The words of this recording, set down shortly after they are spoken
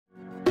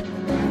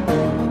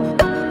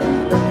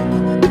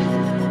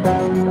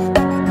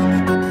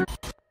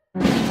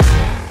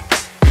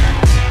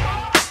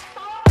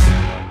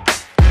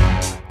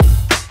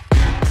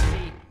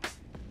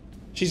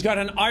She's got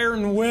an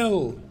iron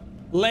will.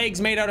 Legs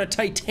made out of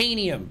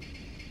titanium.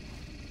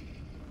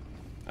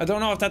 I don't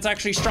know if that's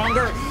actually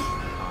stronger.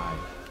 Hi.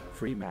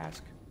 Free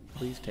mask.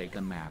 Please take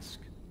a mask.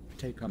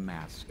 Take a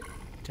mask.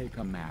 Take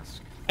a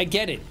mask. I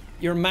get it.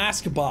 You're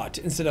Maskbot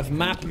instead of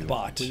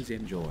Mapbot. Please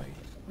enjoy.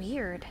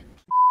 Weird.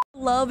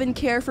 Love and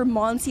care for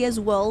Monty as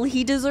well.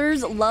 He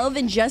deserves love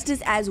and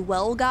justice as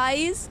well,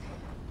 guys.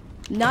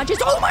 Not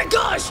just— oh my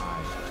gosh!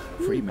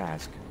 Free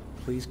mask.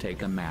 Please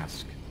take a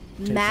mask.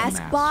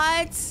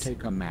 Maskbot?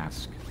 Take a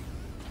mask.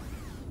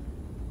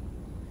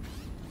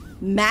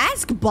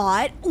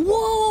 Maskbot?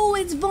 Whoa,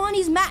 it's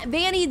Vanny's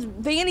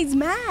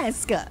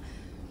mask.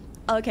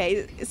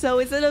 Okay, so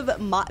instead of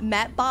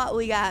Mapbot,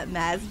 we got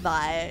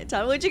Maskbot.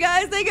 Tell me what you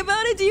guys think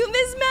about it. Do you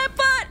miss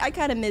Mapbot? I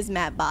kind of miss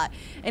Mapbot.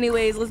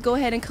 Anyways, let's go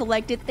ahead and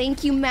collect it.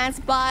 Thank you,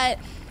 Maskbot.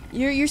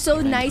 You're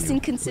so nice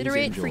and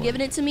considerate for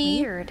giving it to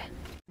me. Weird.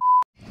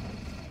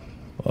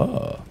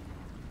 Oh,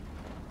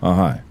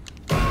 hi.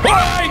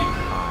 Hi.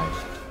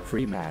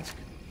 Free mask.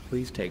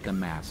 Please take a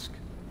mask.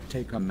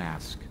 Take a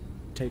mask.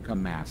 Take a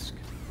mask.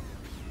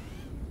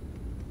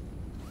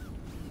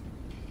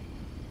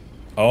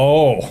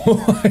 Oh,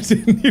 I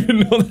didn't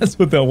even know that's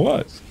what that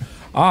was.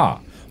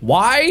 Ah,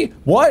 why?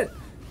 What?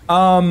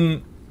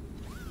 All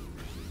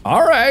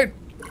right.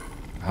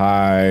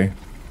 Hi.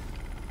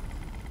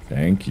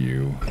 Thank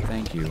you.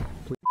 Thank you.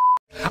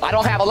 I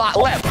don't have a lot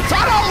left, so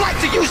I don't like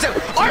to use them.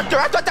 Arthur,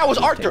 I thought that was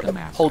Arthur.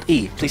 Hold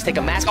E. Please take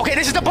a mask. Okay,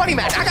 this is the bunny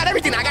mask. I got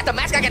everything. I got the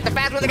mask. I got the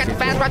fast one. I got the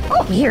fast one.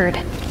 Oh.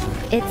 Weird.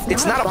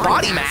 It's not a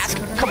body mask.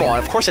 Come on,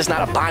 of course it's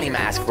not a body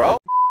mask, bro.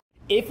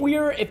 If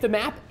the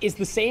map is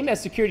the same as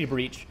Security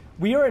Breach,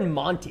 we are in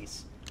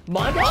Monty's.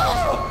 Monty.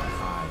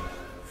 Hi.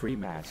 Free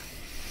mask.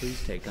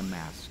 Please take a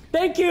mask.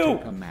 Thank you.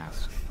 Take a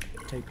mask.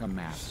 Take a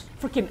mask.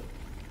 Freaking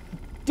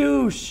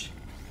douche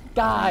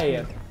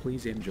guy.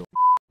 Please enjoy.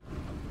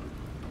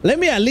 Let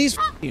me at least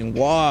f***ing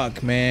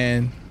walk,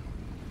 man.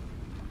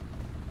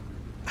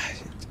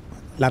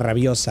 La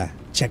rabiosa.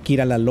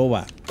 Shakira la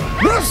loba.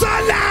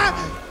 ¡Rosana!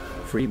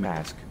 Free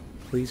mask.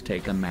 Please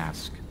take a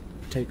mask.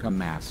 Take a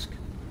mask.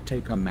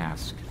 Take a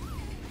mask.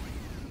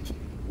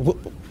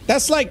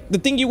 That's like the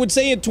thing you would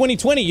say in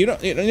 2020. You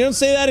don't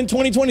say that in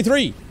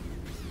 2023.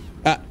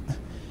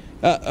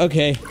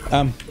 Okay.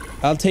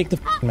 I'll take the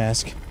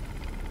mask.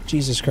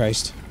 Jesus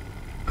Christ.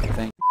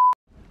 Thank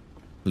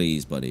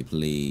Please, buddy,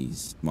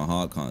 please. My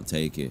heart can't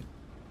take it.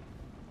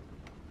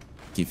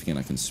 Keep thinking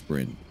I can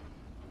sprint.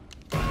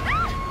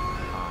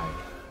 Hi.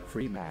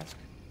 Free mask.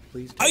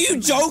 Please take Are you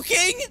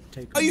joking?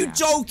 Are you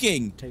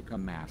joking? Take a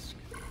mask.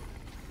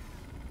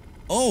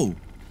 Oh,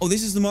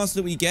 this is the mask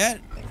that we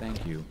get?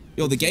 Thank you.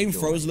 Yo, the game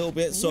froze a little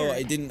bit, so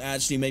it didn't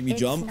actually make me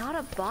jump. It's not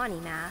a Bonnie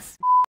mask.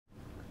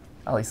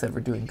 Ali said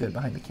we're doing good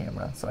behind the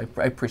camera, so I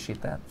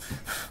appreciate that.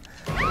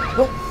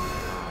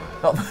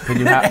 Oh, Can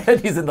you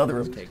have he's in another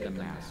room. Take a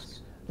mask.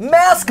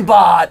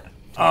 Maskbot!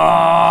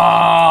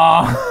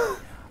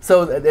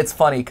 So it's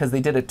funny because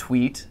they did a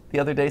tweet the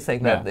other day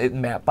saying that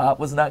Mapbot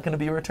was not going to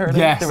be returning.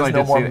 Yes, there was I no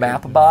did more see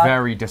that. Mapbot.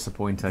 Very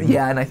disappointing.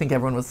 Yeah, and I think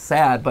everyone was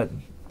sad, but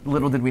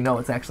little did we know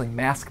it's actually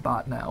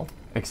Maskbot now.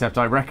 Except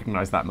I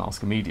recognized that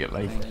mask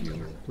immediately.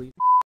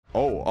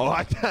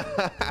 Oh,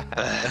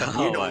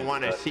 you don't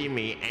want to see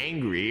me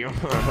angry. Bro!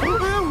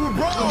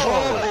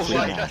 Oh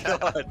my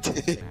god. I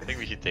think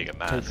we should take a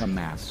mask. Take a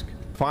mask.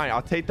 Fine,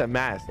 I'll take the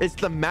mask. It's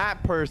the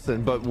map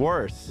person, but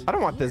worse. I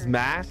don't want this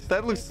mask.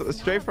 That looks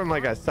straight from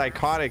like a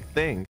psychotic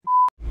thing.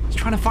 He's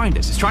trying to find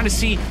us. He's trying to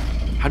see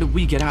how do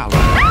we get out.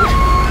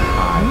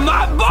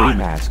 Free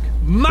mask.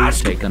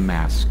 Please take a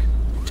mask.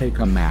 Take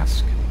a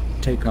mask.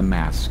 Take a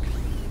mask.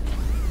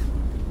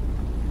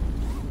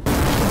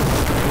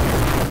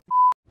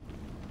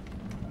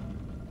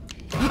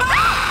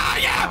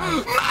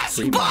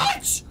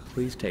 Maskbot!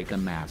 Please take a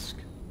mask.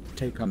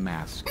 Take a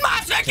mask.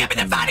 Master, give me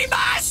the funny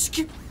mask!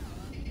 You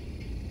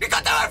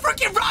got the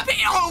freaking rabbit!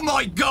 Oh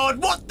my god,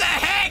 what the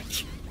heck?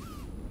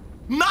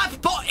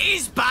 Maskbot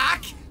is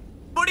back,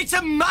 but it's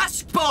a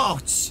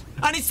Maskbot!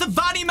 And it's the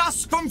Vanny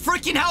mask from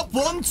freaking Help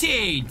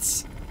Wanted!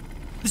 This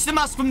is the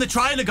mask from the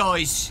trailer,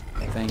 guys.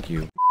 Thank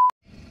you.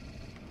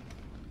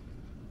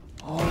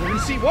 Oh, let me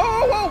see.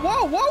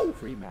 Whoa!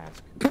 Free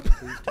mask.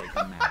 Please take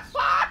a mask.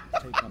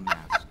 Take a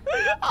mask.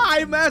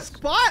 Hi,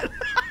 Maskbot!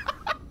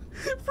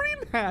 Free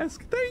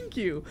mask, thank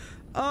you.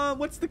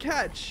 What's the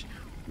catch?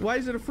 Why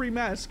is it a free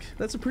mask?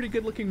 That's a pretty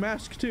good looking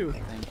mask too.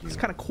 Thank you. It's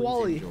kind of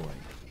quality.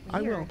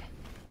 I will.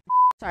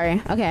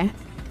 Sorry, okay.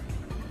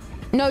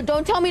 No,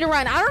 don't tell me to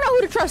run. I don't know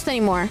who to trust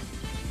anymore.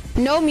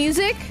 No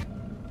music?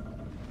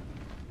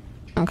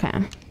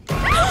 Okay.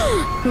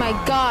 My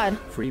god.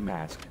 Free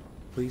mask.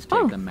 Please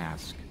take a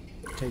mask.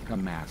 Take a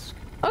mask.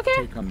 Okay.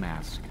 Take a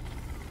mask.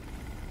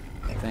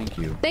 Thank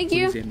you. Thank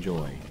you. Please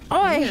enjoy.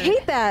 Oh, I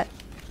hate that.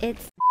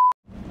 It's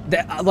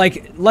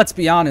like, let's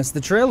be honest,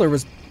 the trailer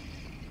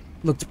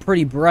looked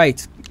pretty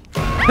bright.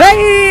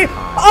 Hey!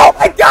 Oh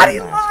my god, he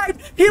lied!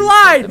 He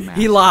lied!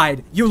 He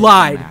lied! You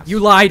lied! You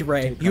lied,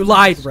 Ray! You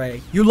lied,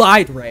 Ray! You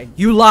lied, Ray!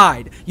 You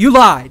lied! You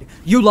lied!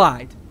 You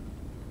lied!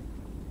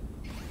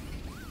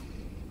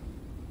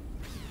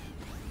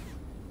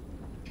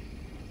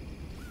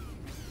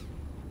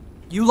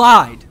 You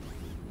lied.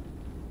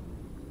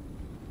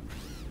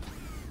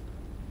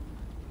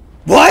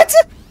 What?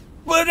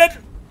 What?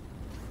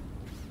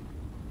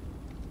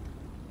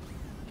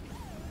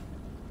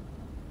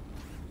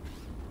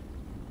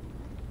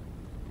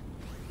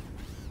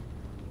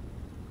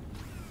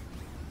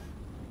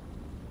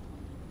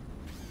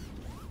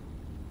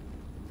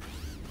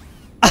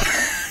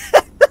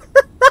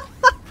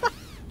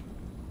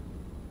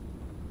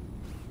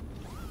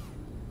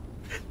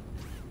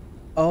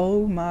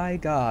 Oh my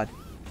god.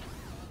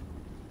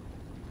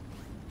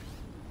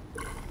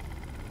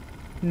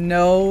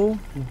 No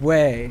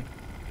way.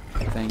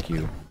 Thank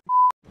you.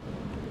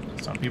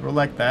 Some people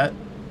like that.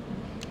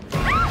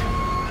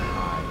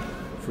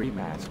 Free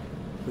mask.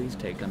 Please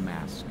take a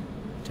mask.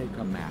 Take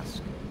a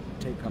mask.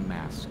 Take a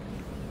mask.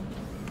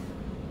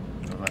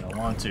 What if I don't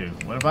want to?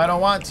 What if I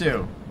don't want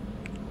to?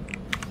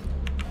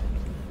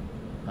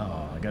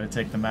 Oh, I gotta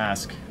take the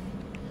mask.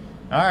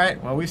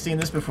 Alright, well, we've seen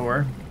this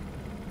before.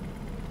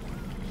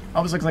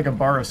 Always looks like a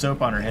bar of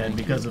soap on her head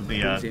because of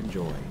the,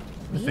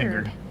 the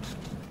finger.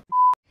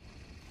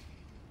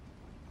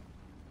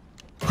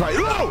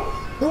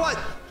 What?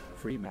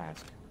 Free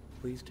mask.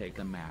 Please take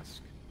a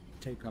mask.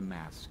 Take a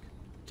mask.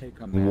 Take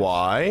a mask.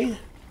 Why?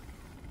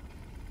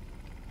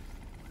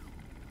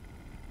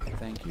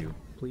 Thank you.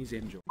 Please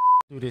enjoy.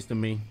 Do this to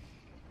me.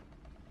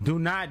 Do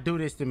not do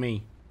this to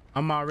me.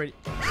 I'm already.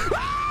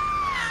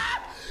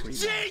 Free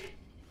mask.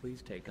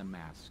 Please take a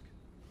mask.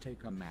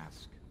 Take a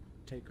mask.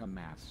 Take a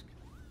mask.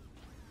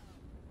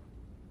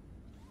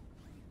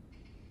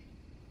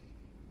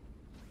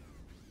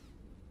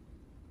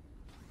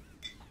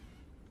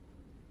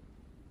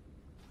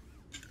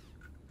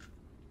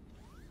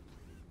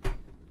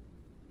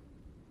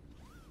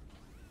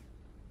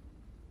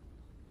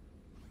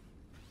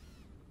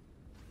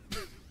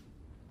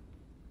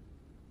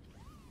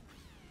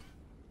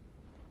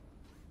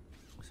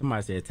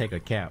 Somebody said take a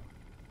cap.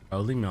 Oh,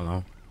 leave me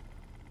alone.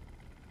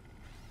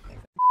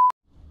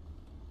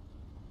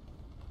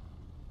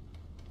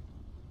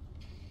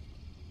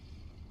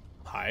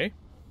 Hi.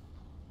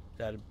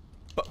 That.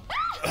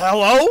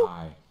 Hello?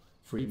 Hi.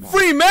 Free mask.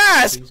 Free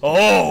mask!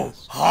 Oh,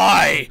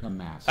 hi.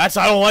 That's.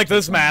 I don't like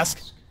this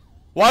mask.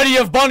 Why do you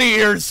have bunny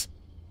ears?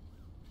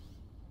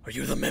 Are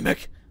you the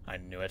mimic? I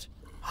knew it.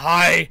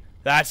 Hi.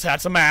 That's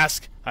a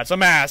mask. That's a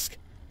mask.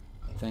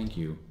 Thank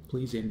you.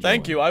 Please enjoy.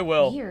 Thank you. I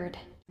will. Weird.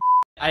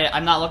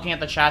 I'm not looking at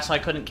the chat, so I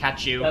couldn't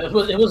catch you. It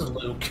was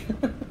Luke.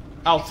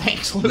 Oh,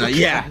 thanks, Luke. No,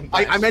 yeah,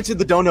 I mentioned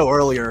the dono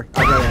earlier.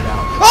 I read it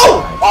out.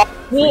 Oh!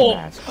 Whoa!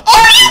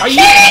 Are you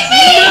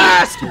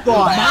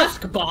Maskbot?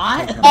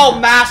 Maskbot?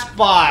 Oh,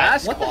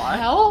 Maskbot. What the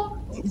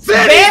hell?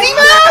 Vanny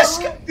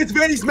Mask? It's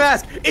Vanny's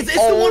mask. It's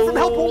the one from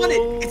Help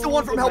Wanted. It's the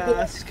one from Help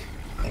Wanted.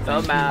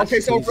 The mask. Okay,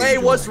 so Ray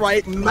was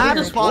right.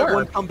 Maskbot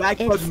won't come back,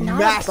 but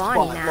Maskbot,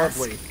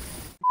 lovely.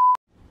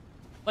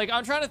 Like,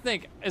 I'm trying to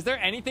think, is there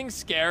anything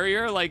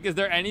scarier? Like, is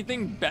there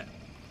anything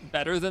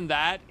better than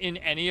that in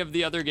any of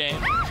the other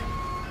games?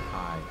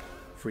 Hi.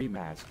 Free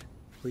mask.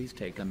 Please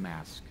take a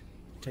mask.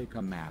 Take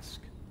a mask.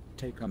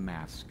 Take a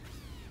mask.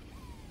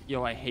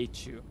 Yo, I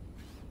hate you.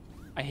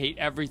 I hate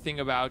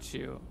everything about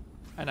you.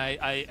 And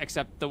I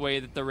accept the way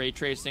that the ray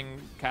tracing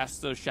casts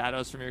those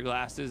shadows from your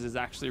glasses is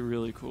actually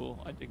really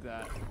cool. I dig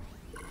that.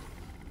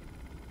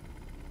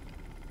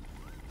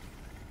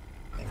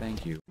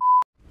 Thank you.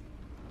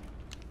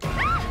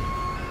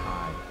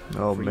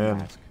 Oh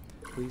man.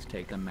 Please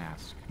take a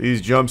mask.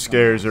 These jump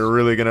scares are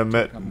really gonna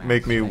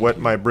make me wet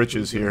my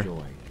britches here.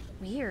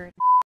 Weird.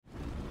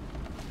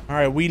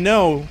 Alright, we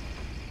know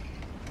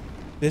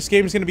this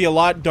game's gonna be a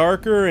lot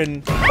darker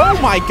and oh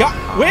my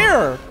god,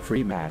 where?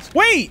 Free mask.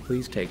 Wait!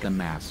 Please take a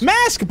mask.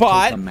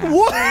 Maskbot?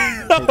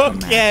 What?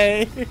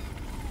 Okay.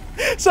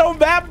 So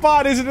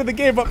Mapbot isn't in the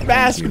game, but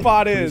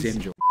Maskbot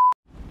is.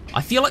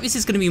 I feel like this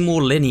is gonna be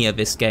more linear,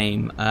 this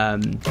game. Hey,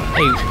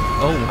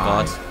 oh my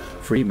god.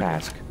 Free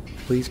mask.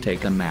 Please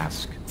take a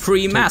mask.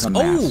 Free Take mask. a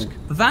Oh,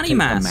 Vanny Take a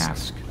mask.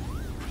 mask.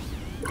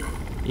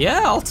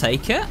 Yeah, I'll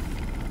take it.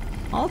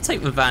 I'll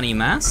take the Vanny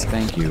mask.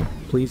 Thank you.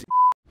 Please.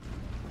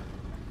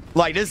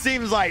 Like, this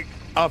seems like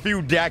a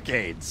few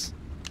decades.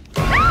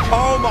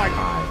 Oh my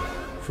god.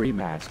 Free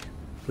mask.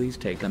 Please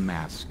take a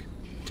mask.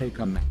 Take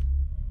a mask.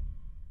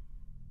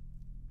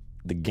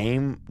 The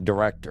game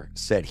director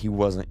said he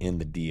wasn't in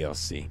the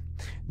DLC.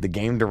 The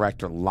game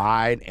director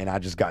lied, and I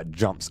just got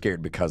jump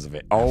scared because of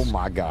it. Oh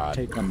my god.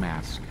 Take a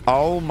mask.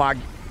 Oh my.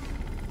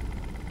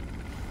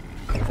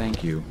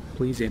 Thank you.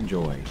 Please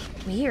enjoy.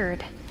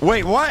 Weird.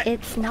 Wait, what?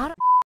 It's not a